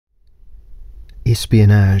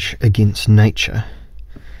espionage against nature,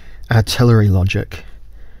 artillery logic,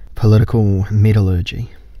 political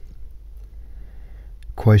metallurgy.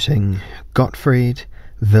 Quoting Gottfried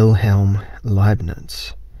Wilhelm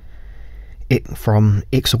Leibniz, from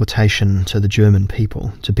exhortation to the German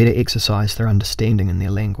people to better exercise their understanding in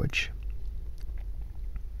their language.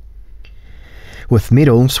 With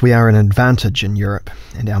metals we are an advantage in Europe,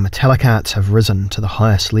 and our metallic arts have risen to the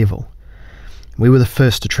highest level. We were the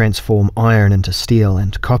first to transform iron into steel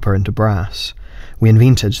and copper into brass. We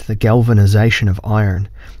invented the galvanization of iron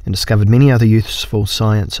and discovered many other useful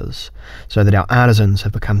sciences, so that our artisans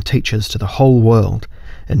have become teachers to the whole world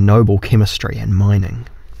in noble chemistry and mining.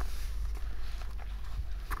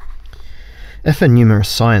 If in numerous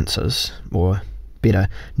sciences, or better,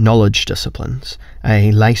 knowledge disciplines,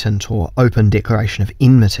 a latent or open declaration of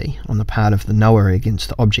enmity on the part of the knower against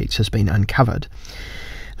the objects has been uncovered,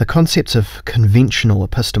 the concepts of conventional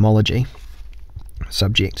epistemology,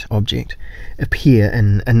 subject, object, appear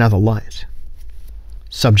in another light.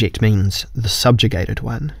 Subject means the subjugated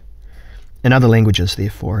one. In other languages,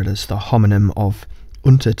 therefore, it is the homonym of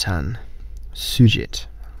Untertan, sujet,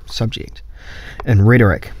 subject. In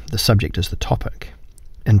rhetoric, the subject is the topic.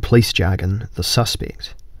 In police jargon, the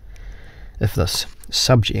suspect. If this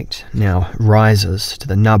subject now rises to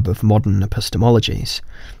the nub of modern epistemologies,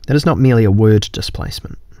 that is not merely a word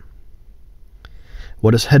displacement.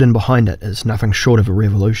 What is hidden behind it is nothing short of a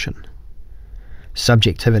revolution.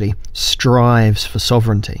 Subjectivity strives for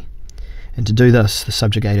sovereignty, and to do this, the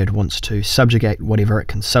subjugated wants to subjugate whatever it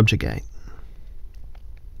can subjugate.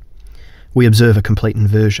 We observe a complete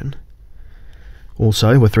inversion.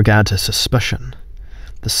 Also, with regard to suspicion,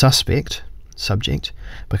 the suspect, subject,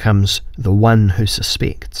 becomes the one who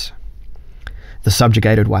suspects. The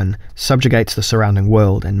subjugated one subjugates the surrounding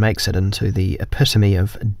world and makes it into the epitome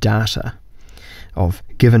of data, of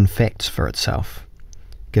given facts for itself.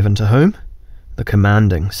 Given to whom? The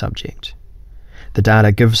commanding subject. The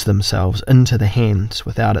data gives themselves into the hands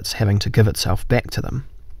without its having to give itself back to them.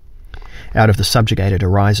 Out of the subjugated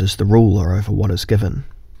arises the ruler over what is given.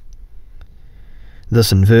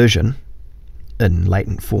 This inversion, in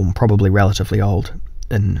latent form probably relatively old,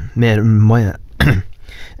 in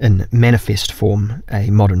manifest form a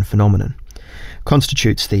modern phenomenon,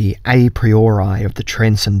 constitutes the a priori of the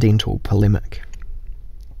transcendental polemic.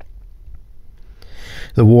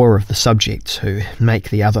 The war of the subjects who make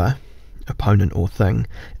the other, opponent or thing,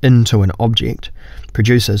 into an object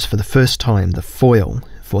produces for the first time the foil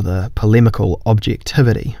for the polemical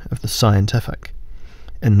objectivity of the scientific,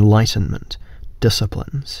 enlightenment,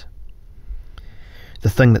 disciplines. The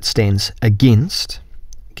thing that stands against,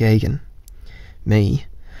 gegen, me,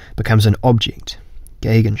 becomes an object,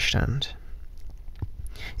 Gegenstand.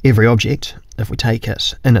 Every object, if we take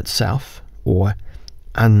it in itself, or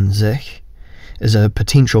an sich, is a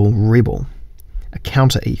potential rebel, a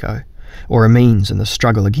counter-ego, or a means in the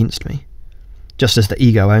struggle against me, just as the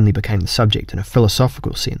ego only became the subject in a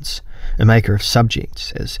philosophical sense, a maker of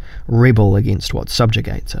subjects, as rebel against what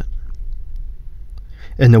subjugates it.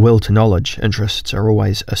 In the will to knowledge, interests are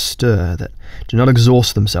always astir that do not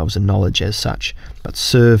exhaust themselves in knowledge as such, but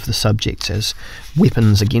serve the subjects as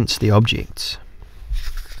weapons against the objects.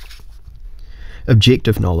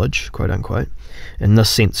 Objective knowledge, quote-unquote, in this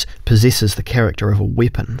sense possesses the character of a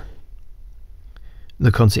weapon.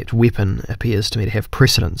 The concept weapon appears to me to have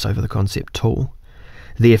precedence over the concept tool.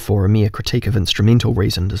 Therefore, a mere critique of instrumental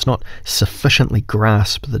reason does not sufficiently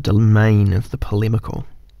grasp the domain of the polemical.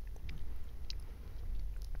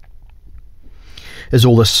 Is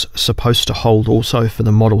all this supposed to hold also for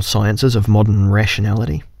the model sciences of modern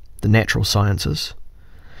rationality, the natural sciences?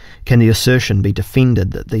 Can the assertion be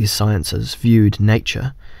defended that these sciences viewed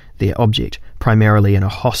nature, their object, primarily in a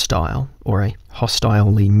hostile or a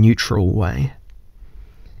hostilely neutral way?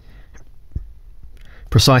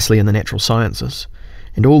 Precisely in the natural sciences,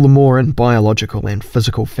 and all the more in biological and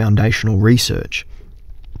physical foundational research,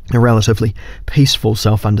 a relatively peaceful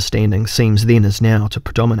self-understanding seems then as now to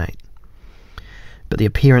predominate. But the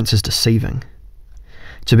appearance is deceiving.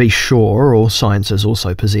 To be sure, all sciences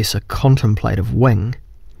also possess a contemplative wing,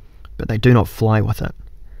 but they do not fly with it.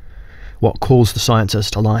 What calls the sciences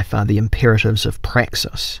to life are the imperatives of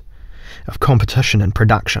praxis, of competition and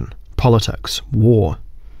production, politics, war.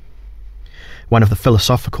 One of the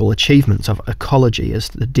philosophical achievements of ecology is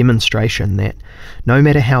the demonstration that, no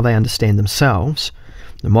matter how they understand themselves,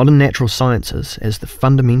 the modern natural sciences, as the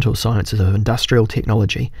fundamental sciences of industrial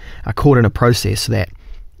technology, are caught in a process that,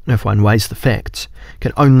 if one weighs the facts,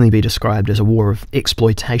 can only be described as a war of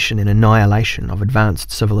exploitation and annihilation of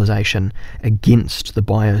advanced civilization against the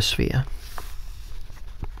biosphere.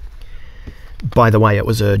 By the way, it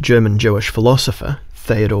was a German Jewish philosopher,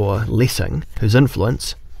 Theodor Lessing, whose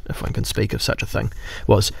influence, if one can speak of such a thing,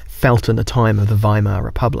 was felt in the time of the Weimar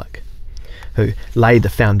Republic, who laid the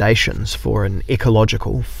foundations for an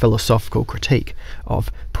ecological, philosophical critique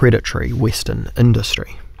of predatory Western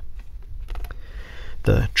industry.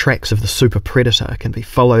 The tracks of the super-predator can be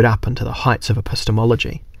followed up into the heights of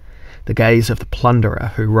epistemology, the gaze of the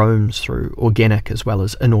plunderer who roams through organic as well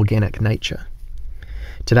as inorganic nature.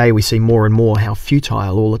 Today we see more and more how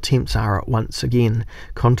futile all attempts are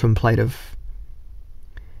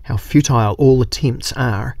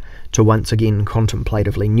to once again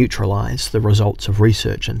contemplatively neutralise the results of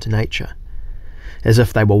research into nature, as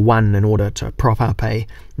if they were won in order to prop up a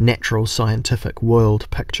natural scientific world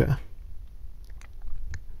picture.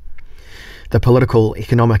 The political,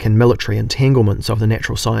 economic and military entanglements of the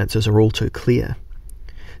natural sciences are all too clear.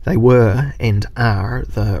 They were and are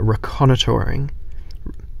the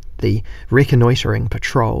reconnoitring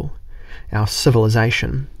patrol our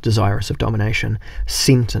civilization, desirous of domination,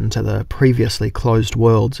 sent into the previously closed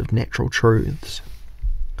worlds of natural truths.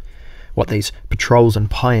 What these patrols and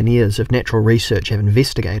pioneers of natural research have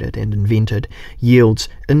investigated and invented yields,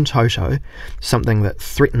 in toto, something that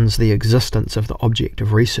threatens the existence of the object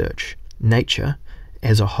of research, nature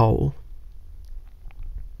as a whole.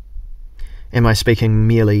 Am I speaking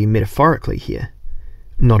merely metaphorically here?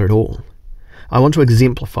 Not at all. I want to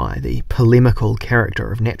exemplify the polemical character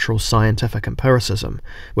of natural scientific empiricism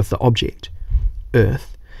with the object,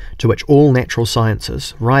 Earth, to which all natural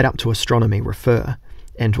sciences, right up to astronomy, refer,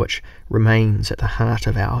 and which remains at the heart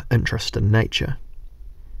of our interest in nature.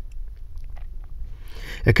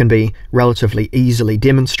 It can be relatively easily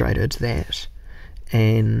demonstrated that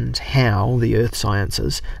and how the earth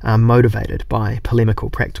sciences are motivated by polemical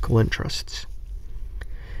practical interests.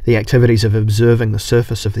 The activities of observing the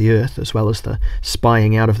surface of the earth as well as the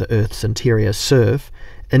spying out of the earth's interior serve,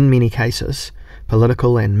 in many cases,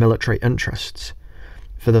 political and military interests.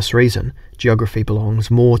 For this reason, geography belongs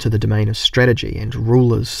more to the domain of strategy and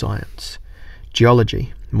ruler's science,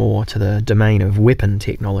 geology more to the domain of weapon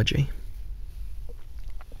technology.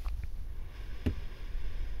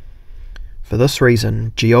 For this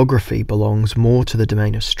reason, geography belongs more to the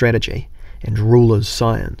domain of strategy and ruler's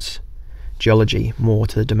science, geology more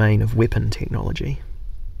to the domain of weapon technology.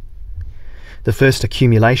 The first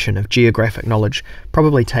accumulation of geographic knowledge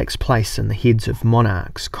probably takes place in the heads of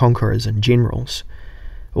monarchs, conquerors and generals,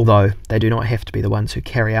 although they do not have to be the ones who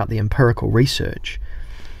carry out the empirical research.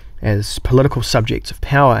 As political subjects of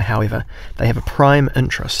power, however, they have a prime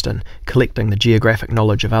interest in collecting the geographic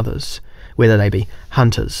knowledge of others, whether they be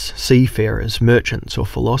hunters, seafarers, merchants or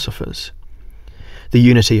philosophers. The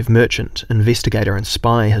unity of merchant, investigator and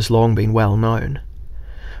spy has long been well known.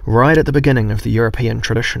 Right at the beginning of the European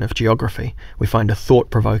tradition of geography, we find a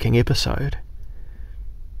thought-provoking episode.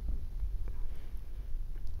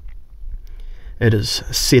 It is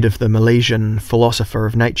said of the Milesian philosopher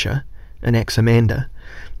of nature, Anaximander,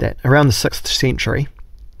 that around the 6th century,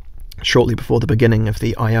 shortly before the beginning of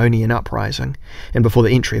the Ionian uprising, and before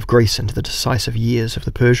the entry of Greece into the decisive years of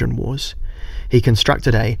the Persian Wars, he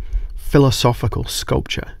constructed a philosophical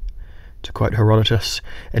sculpture, to quote Herodotus,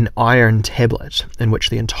 an iron tablet in which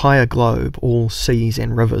the entire globe, all seas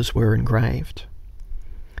and rivers, were engraved.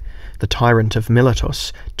 The tyrant of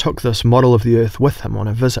Miletus took this model of the earth with him on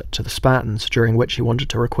a visit to the Spartans, during which he wanted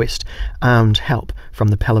to request armed help from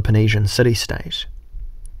the Peloponnesian city-state.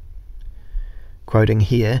 Quoting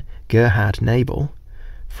here Gerhard Nabel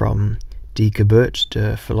from Die Geburt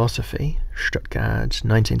der Philosophie, Stuttgart,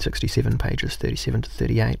 1967, pages 37 to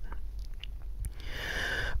 38.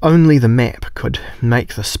 Only the map could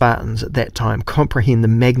make the Spartans at that time comprehend the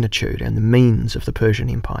magnitude and the means of the Persian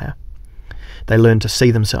Empire. They learned to see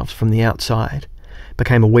themselves from the outside,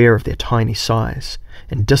 became aware of their tiny size,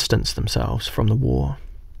 and distanced themselves from the war.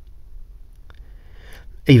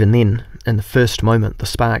 Even then, in the first moment, the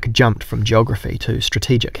spark jumped from geography to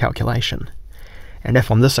strategic calculation, and if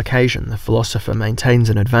on this occasion the philosopher maintains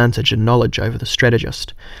an advantage in knowledge over the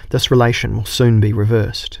strategist, this relation will soon be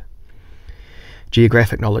reversed.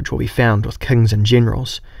 Geographic knowledge will be found with kings and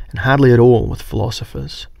generals, and hardly at all with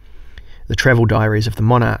philosophers. The travel diaries of the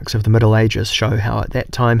monarchs of the Middle Ages show how at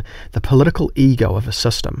that time the political ego of a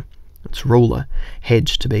system, its ruler, had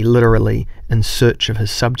to be literally in search of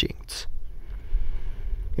his subjects.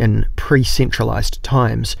 In pre-centralised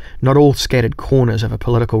times, not all scattered corners of a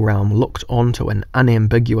political realm looked onto an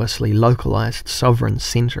unambiguously localised sovereign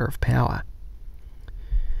centre of power.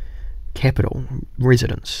 Capital,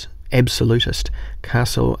 residence, absolutist,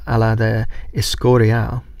 Castle à la de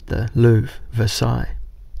Escorial, the Louvre, Versailles.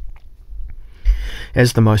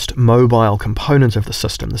 As the most mobile component of the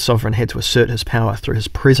system, the sovereign had to assert his power through his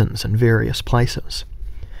presence in various places.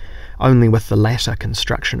 Only with the latter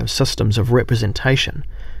construction of systems of representation,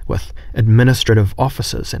 with administrative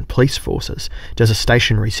officers and police forces, does a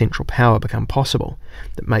stationary central power become possible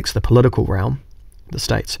that makes the political realm, the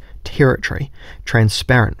state's territory,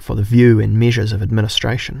 transparent for the view and measures of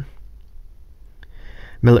administration.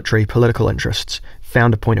 Military political interests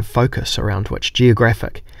found a point of focus around which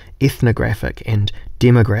geographic, ethnographic and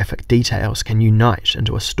demographic details can unite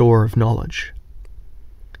into a store of knowledge.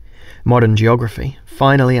 Modern geography,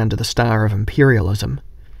 finally under the star of imperialism,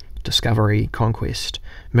 discovery, conquest,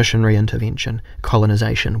 missionary intervention,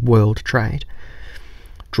 colonization, world trade,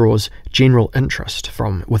 draws general interest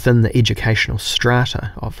from within the educational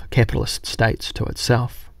strata of capitalist states to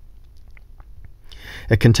itself.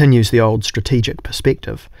 It continues the old strategic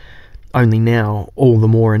perspective, only now all the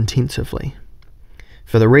more intensively.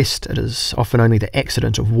 For the rest, it is often only the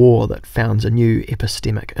accident of war that founds a new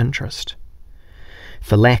epistemic interest.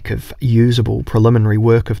 For lack of usable preliminary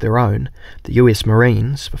work of their own, the US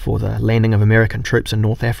Marines, before the landing of American troops in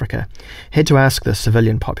North Africa, had to ask the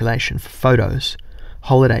civilian population for photos,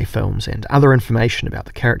 holiday films, and other information about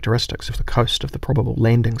the characteristics of the coast of the probable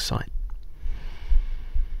landing site.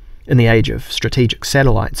 In the age of strategic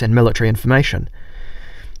satellites and military information,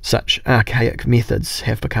 such archaic methods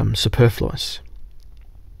have become superfluous.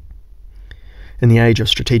 In the age of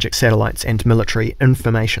strategic satellites and military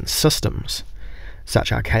information systems,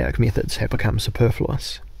 such archaic methods have become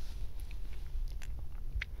superfluous.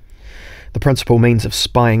 The principal means of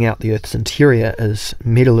spying out the Earth's interior is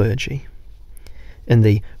metallurgy. In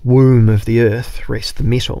the womb of the Earth rest the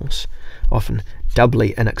metals, often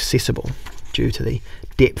doubly inaccessible due to the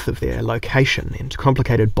depth of their location and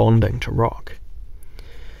complicated bonding to rock.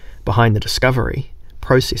 Behind the discovery,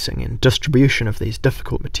 processing and distribution of these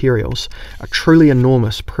difficult materials, a truly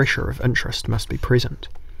enormous pressure of interest must be present,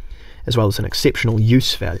 as well as an exceptional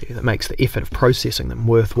use value that makes the effort of processing them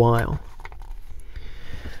worthwhile.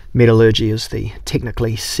 Metallurgy is the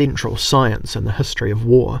technically central science in the history of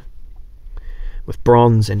war. With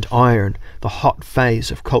bronze and iron, the hot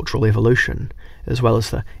phase of cultural evolution, as well as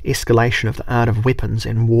the escalation of the art of weapons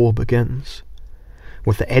and war begins.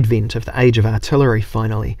 With the advent of the age of artillery,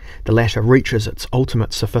 finally, the latter reaches its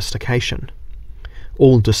ultimate sophistication.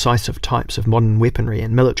 All decisive types of modern weaponry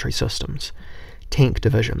and military systems, tank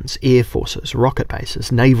divisions, air forces, rocket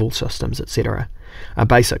bases, naval systems, etc., are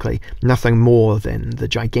basically nothing more than the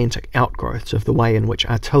gigantic outgrowths of the way in which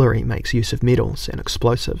artillery makes use of metals and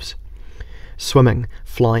explosives. Swimming,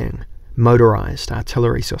 flying, motorized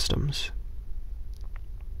artillery systems.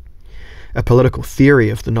 A political theory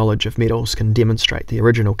of the knowledge of metals can demonstrate the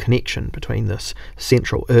original connection between this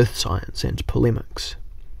central earth science and polemics.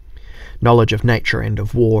 Knowledge of nature and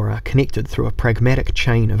of war are connected through a pragmatic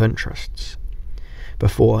chain of interests.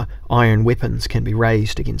 Before iron weapons can be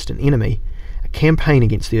raised against an enemy, a campaign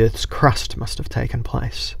against the Earth's crust must have taken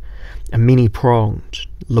place, a many-pronged,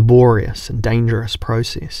 laborious and dangerous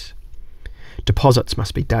process. Deposits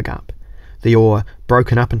must be dug up, the ore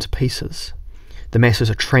broken up into pieces. The masses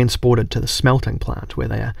are transported to the smelting plant, where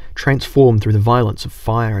they are transformed through the violence of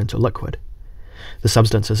fire into liquid. The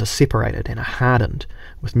substances are separated and are hardened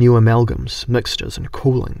with new amalgams, mixtures and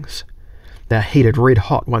coolings. They are heated red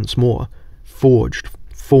hot once more, forged,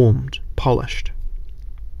 formed, polished.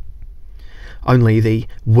 Only the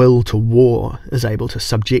will to war is able to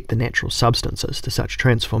subject the natural substances to such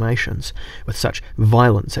transformations with such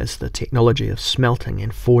violence as the technology of smelting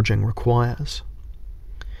and forging requires.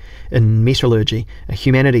 In metallurgy, a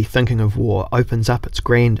humanity thinking of war opens up its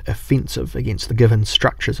grand offensive against the given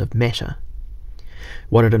structures of matter.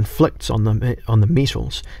 What it inflicts on the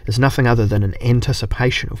metals is nothing other than an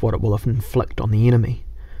anticipation of what it will inflict on the enemy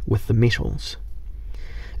with the metals.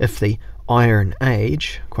 If the Iron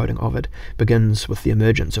Age, quoting Ovid, begins with the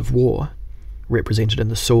emergence of war, represented in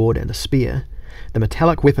the sword and the spear, the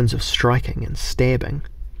metallic weapons of striking and stabbing,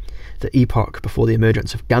 the epoch before the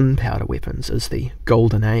emergence of gunpowder weapons is the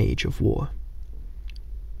golden age of war.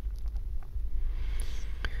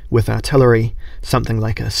 With artillery, something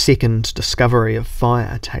like a second discovery of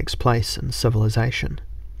fire takes place in civilization.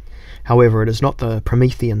 However, it is not the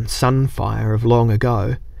Promethean sun fire of long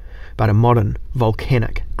ago, but a modern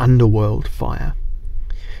volcanic underworld fire.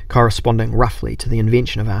 Corresponding roughly to the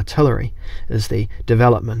invention of artillery is the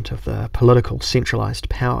development of the political centralized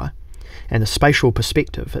power and the spatial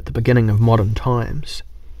perspective at the beginning of modern times.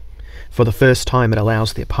 For the first time, it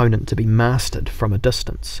allows the opponent to be mastered from a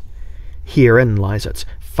distance. Herein lies its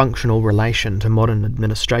functional relation to modern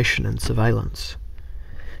administration and surveillance.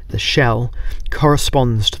 The shell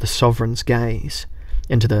corresponds to the sovereign's gaze,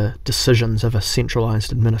 and to the decisions of a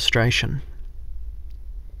centralised administration.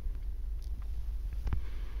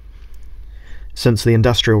 Since the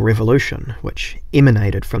Industrial Revolution, which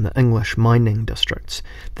emanated from the English mining districts,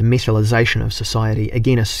 the metallisation of society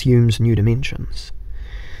again assumes new dimensions.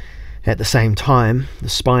 At the same time, the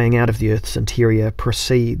spying out of the Earth's interior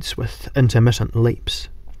proceeds with intermittent leaps.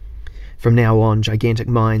 From now on, gigantic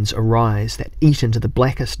minds arise that eat into the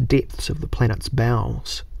blackest depths of the planet's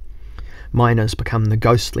bowels. Miners become the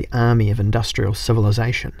ghostly army of industrial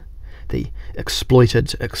civilization, the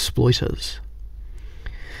exploited exploiters.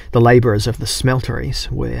 The labourers of the smelteries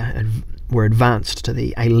were advanced to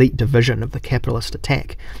the elite division of the capitalist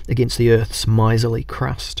attack against the Earth's miserly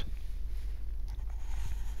crust.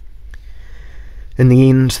 In the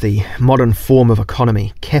end, the modern form of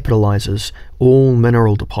economy capitalises all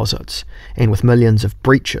mineral deposits, and with millions of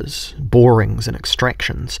breaches, borings and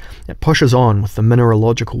extractions, it pushes on with the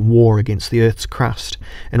mineralogical war against the Earth's crust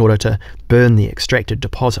in order to burn the extracted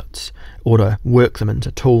deposits, or to work them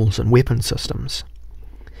into tools and weapon systems.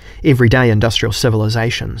 Everyday industrial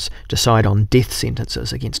civilizations decide on death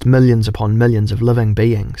sentences against millions upon millions of living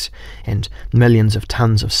beings and millions of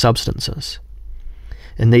tons of substances.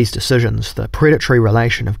 In these decisions, the predatory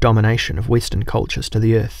relation of domination of Western cultures to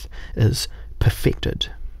the Earth is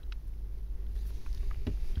perfected.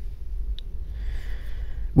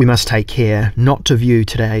 We must take care not to view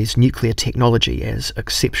today's nuclear technology as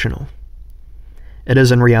exceptional. It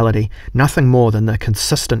is in reality nothing more than the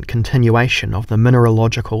consistent continuation of the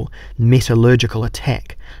mineralogical, metallurgical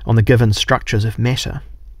attack on the given structures of matter,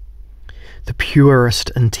 the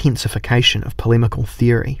purest intensification of polemical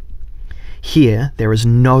theory. Here there is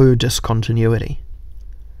no discontinuity.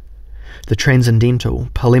 The transcendental,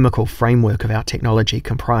 polemical framework of our technology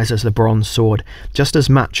comprises the bronze sword just as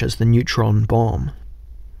much as the neutron bomb.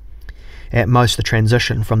 At most, the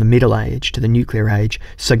transition from the Middle Age to the nuclear age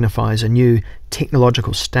signifies a new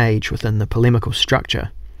technological stage within the polemical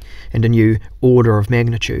structure, and a new order of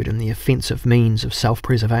magnitude in the offensive means of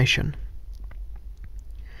self-preservation.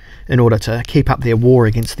 In order to keep up their war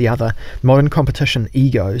against the other, modern competition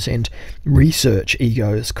egos and research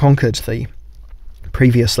egos conquered the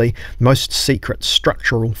previously most secret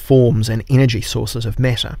structural forms and energy sources of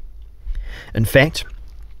matter. In fact,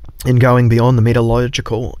 in going beyond the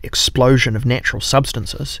metallurgical explosion of natural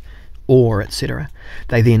substances, ore, etc.,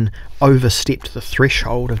 they then overstepped the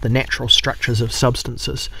threshold of the natural structures of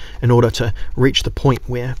substances in order to reach the point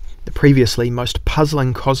where the previously most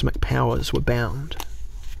puzzling cosmic powers were bound.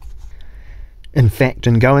 In fact,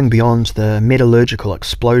 in going beyond the metallurgical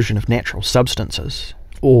explosion of natural substances,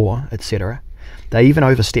 ore, etc., they even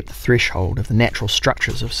overstepped the threshold of the natural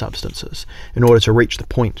structures of substances in order to reach the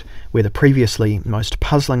point where the previously most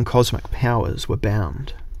puzzling cosmic powers were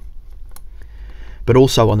bound. But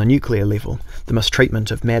also on the nuclear level, the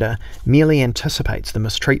mistreatment of matter merely anticipates the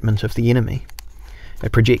mistreatment of the enemy.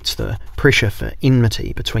 It projects the pressure for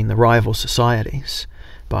enmity between the rival societies,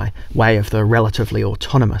 by way of the relatively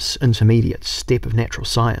autonomous intermediate step of natural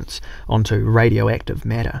science onto radioactive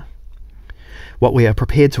matter. What we are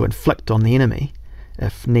prepared to inflict on the enemy,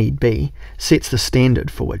 if need be, sets the standard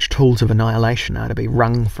for which tools of annihilation are to be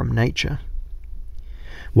wrung from nature.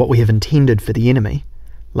 What we have intended for the enemy,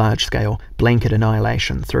 large-scale blanket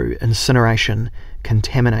annihilation through incineration,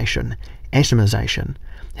 contamination, atomization,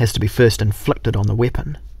 has to be first inflicted on the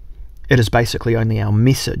weapon. It is basically only our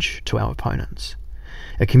message to our opponents.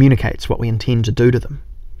 It communicates what we intend to do to them.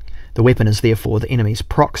 The weapon is therefore the enemy's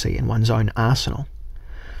proxy in one's own arsenal.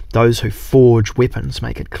 Those who forge weapons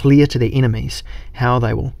make it clear to their enemies how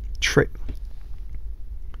they will treat.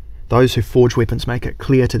 Those who forge weapons make it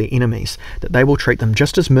clear to their enemies that they will treat them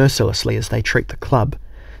just as mercilessly as they treat the club,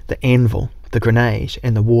 the anvil, the grenade,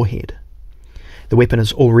 and the warhead. The weapon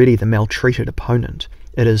is already the maltreated opponent.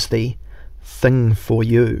 It is the thing for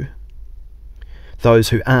you. Those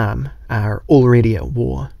who arm are already at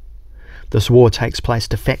war. This war takes place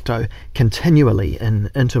de facto continually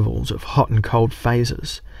in intervals of hot and cold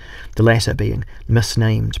phases, the latter being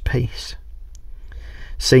misnamed peace.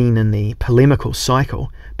 Seen in the polemical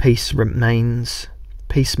cycle, peace means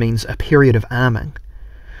a period of arming,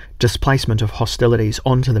 displacement of hostilities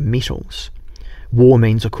onto the metals. War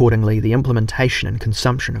means accordingly the implementation and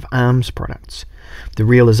consumption of arms products, the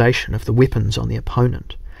realization of the weapons on the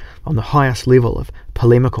opponent, on the highest level of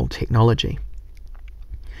polemical technology.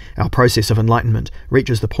 Our process of enlightenment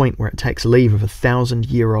reaches the point where it takes leave of a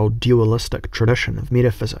 1,000-year-old dualistic tradition of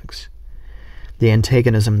metaphysics. The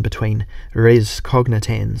antagonism between res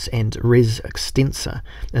cognitans and res extensa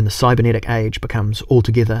in the cybernetic age becomes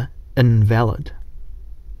altogether invalid.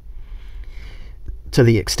 To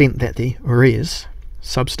the extent that the res,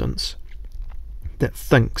 substance, that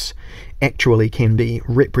thinks actually can be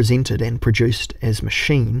represented and produced as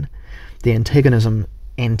machine, the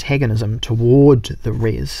antagonism toward the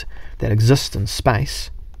res that exists in space,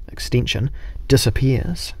 extension,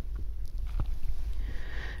 disappears.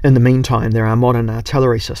 In the meantime, there are modern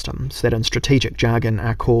artillery systems that in strategic jargon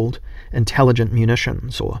are called intelligent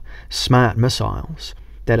munitions or smart missiles,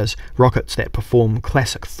 that is, rockets that perform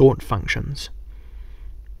classic thought functions,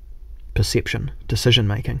 perception,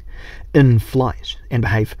 decision-making, in flight and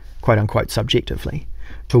behave quote-unquote subjectively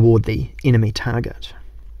toward the enemy target.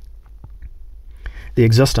 The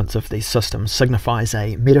existence of these systems signifies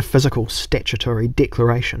a metaphysical statutory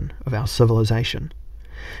declaration of our civilization.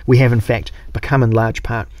 We have in fact become in large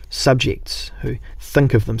part subjects who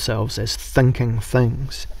think of themselves as thinking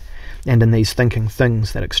things, and in these thinking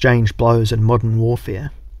things that exchange blows in modern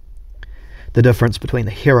warfare. The difference between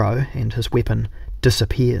the hero and his weapon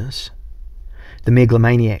disappears. The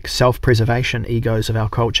megalomaniac self-preservation egos of our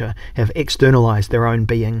culture have externalized their own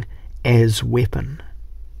being as weapon.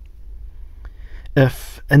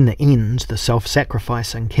 If, in the end, the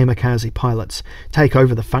self-sacrificing kamikaze pilots take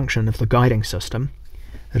over the function of the guiding system,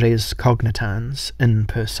 res cognitans in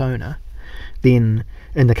persona, then,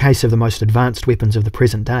 in the case of the most advanced weapons of the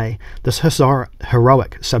present day, this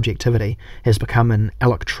heroic subjectivity has become an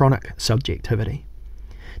electronic subjectivity.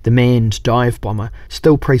 The manned dive bomber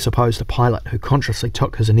still presupposed a pilot who consciously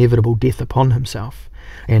took his inevitable death upon himself,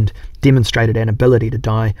 and demonstrated an ability to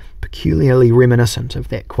die peculiarly reminiscent of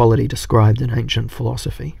that quality described in ancient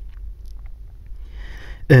philosophy.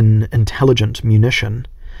 In intelligent munition,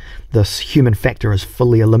 this human factor is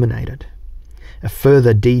fully eliminated. A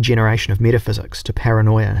further degeneration of metaphysics to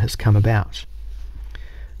paranoia has come about.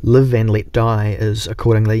 Live and let die is,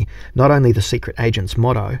 accordingly, not only the secret agent's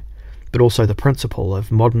motto, but also the principle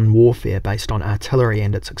of modern warfare based on artillery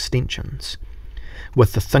and its extensions.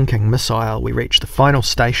 With the thinking missile, we reach the final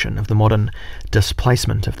station of the modern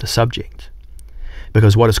displacement of the subject.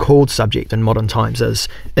 Because what is called subject in modern times is,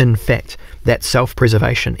 in fact, that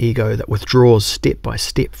self-preservation ego that withdraws step by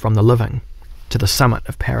step from the living to the summit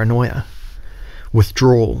of paranoia.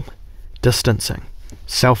 Withdrawal, distancing,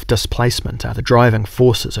 self-displacement are the driving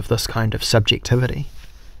forces of this kind of subjectivity.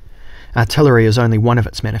 Artillery is only one of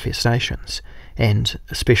its manifestations, and,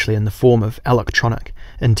 especially in the form of electronic,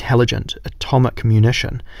 intelligent, atomic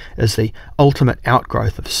munition, is the ultimate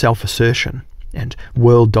outgrowth of self-assertion and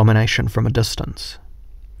world domination from a distance.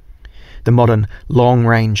 The modern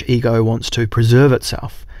long-range ego wants to preserve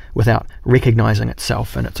itself without recognizing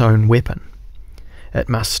itself in its own weapon. It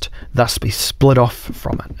must thus be split off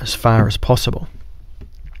from it as far as possible.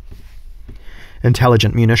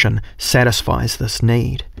 Intelligent munition satisfies this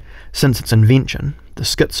need. Since its invention, the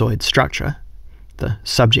schizoid structure, the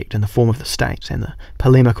subject in the form of the state, and the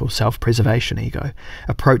polemical self-preservation ego,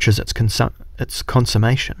 approaches its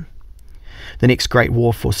consummation. The next great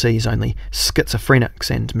war foresees only schizophrenics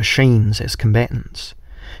and machines as combatants,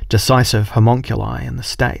 decisive homunculi in the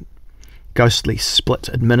state. Ghostly split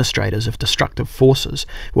administrators of destructive forces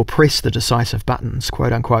will press the decisive buttons,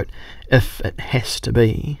 quote-unquote, if it has to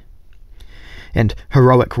be. And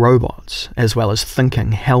heroic robots, as well as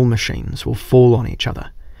thinking hell machines, will fall on each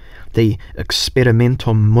other. The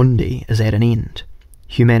experimentum mundi is at an end.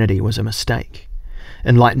 Humanity was a mistake.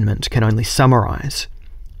 Enlightenment can only summarize.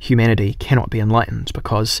 Humanity cannot be enlightened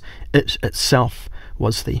because it itself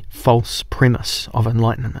was the false premise of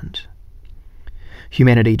enlightenment.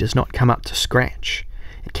 Humanity does not come up to scratch.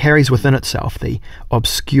 It carries within itself the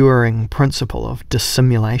obscuring principle of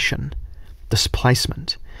dissimulation,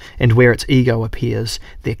 displacement, and where its ego appears,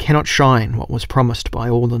 there cannot shine what was promised by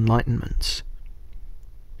all enlightenments.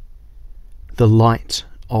 The light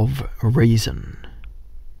of reason.